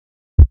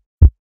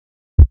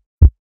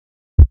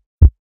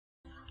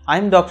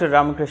I'm Dr.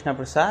 Ramakrishna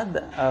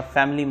Prasad, a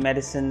family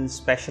medicine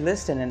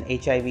specialist and an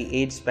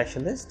HIV/AIDS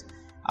specialist.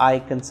 I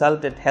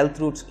consult at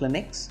Health Roots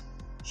Clinics,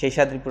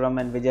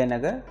 Sheshadripuram and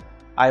Vijayanagar.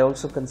 I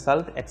also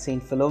consult at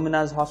St.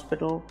 Philomena's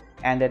Hospital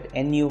and at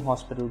NU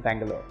Hospital,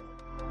 Bangalore.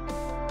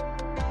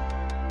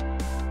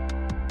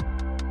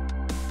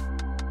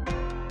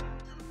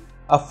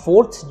 A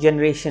fourth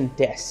generation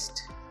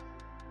test,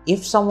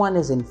 if someone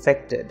is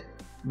infected,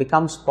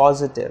 becomes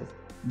positive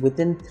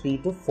within 3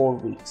 to 4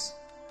 weeks.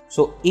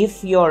 So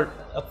if your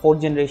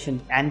fourth generation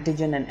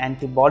antigen and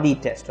antibody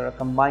test or a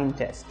combined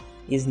test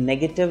is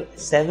negative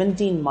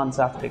 17 months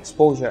after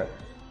exposure,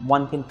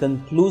 one can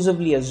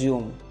conclusively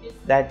assume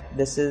that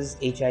this is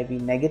HIV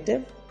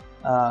negative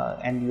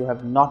and you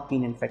have not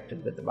been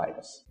infected with the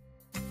virus.